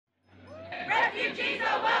Refugees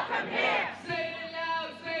are welcome here. Say it loud,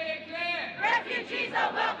 say it clear. Refugees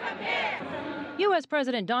are welcome here. U.S.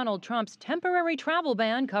 President Donald Trump's temporary travel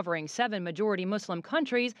ban covering 7 majority Muslim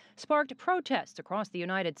countries sparked protests across the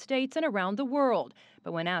United States and around the world.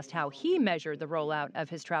 But when asked how he measured the rollout of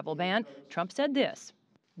his travel ban, Trump said this.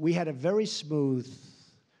 We had a very smooth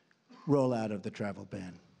rollout of the travel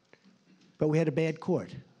ban, but we had a bad court.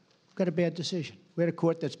 We got a bad decision. We had a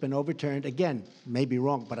court that's been overturned, again, may be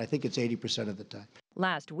wrong, but I think it's 80% of the time.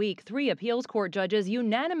 Last week, 3 appeals court judges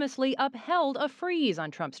unanimously upheld a freeze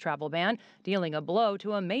on Trump's travel ban, dealing a blow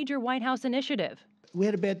to a major White House initiative. We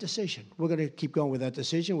had a bad decision. We're going to keep going with that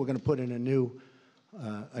decision. We're going to put in a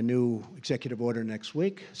new executive order next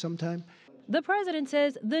week sometime. The president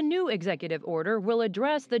says the new executive order will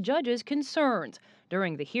address the judges' concerns.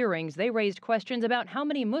 During the hearings, they raised questions about how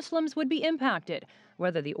many Muslims would be impacted,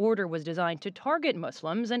 whether the order was designed to target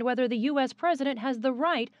Muslims, and whether the U.S. president has the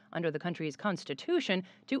right, under the country's constitution,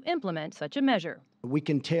 to implement such a measure. We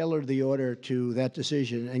can tailor the order to that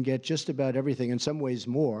decision and get just about everything, in some ways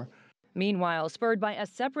more. Meanwhile, spurred by a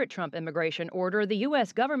separate Trump immigration order, the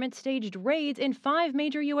U.S. government staged raids in 5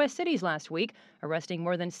 major U.S. cities last week, arresting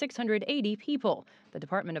more than 680 people. The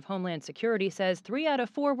Department of Homeland Security says 3 out of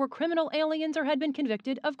 4 were criminal aliens or had been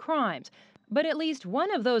convicted of crimes. But at least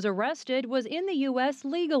one of those arrested was in the U.S.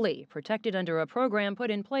 legally, protected under a program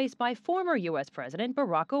put in place by former U.S. President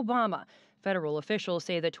Barack Obama. Federal officials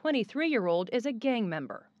say the 23-year-old is a gang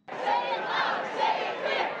member. Say it loud, say it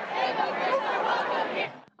clear. Immigrants are welcome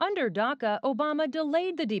here. Under DACA, Obama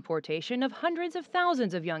delayed the deportation of hundreds of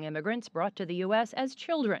thousands of young immigrants brought to the U.S. as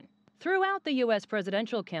children. Throughout the U.S.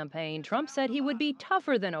 presidential campaign, Trump said he would be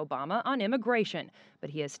tougher than Obama on immigration, but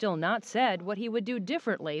he has still not said what he would do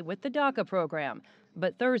differently with the DACA program.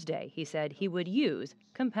 But Thursday, he said he would use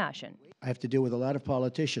compassion. I have to deal with a lot of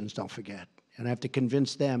politicians, don't forget, and I have to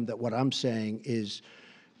convince them that what I'm saying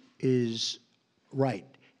is right,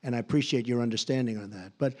 and I appreciate your understanding on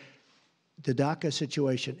that. But the DACA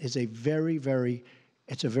situation is a very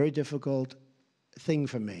difficult thing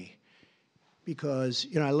for me. Because,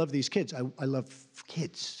 I love these kids. I love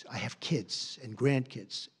kids. I have kids and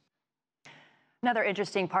grandkids. Another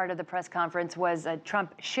interesting part of the press conference was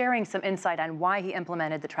Trump sharing some insight on why he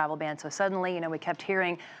implemented the travel ban so suddenly. We kept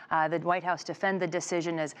hearing the White House defend the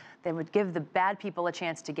decision as they would give the bad people a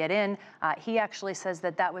chance to get in. He actually says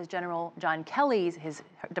that was General John Kelly's, his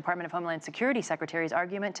Department of Homeland Security Secretary's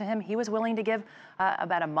argument to him. He was willing to give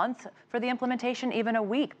about a month for the implementation, even a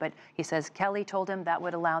week. But he says Kelly told him that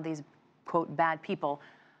would allow these quote, bad people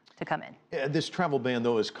to come in. This travel ban,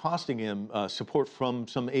 though, is costing him support from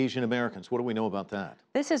some Asian Americans. What do we know about that?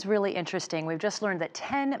 This is really interesting. We've just learned that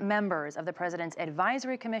 10 members of the President's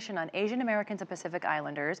Advisory Commission on Asian Americans and Pacific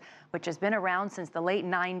Islanders, which has been around since the late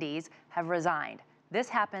 90s, have resigned. This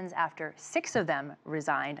happens after 6 of them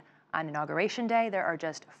resigned. On Inauguration Day, there are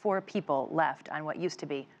just 4 people left on what used to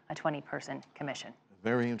be a 20-person commission.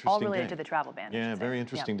 Very interesting all related day. To the travel ban. Yeah, very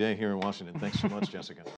interesting day here in Washington. Thanks so much, Jessica.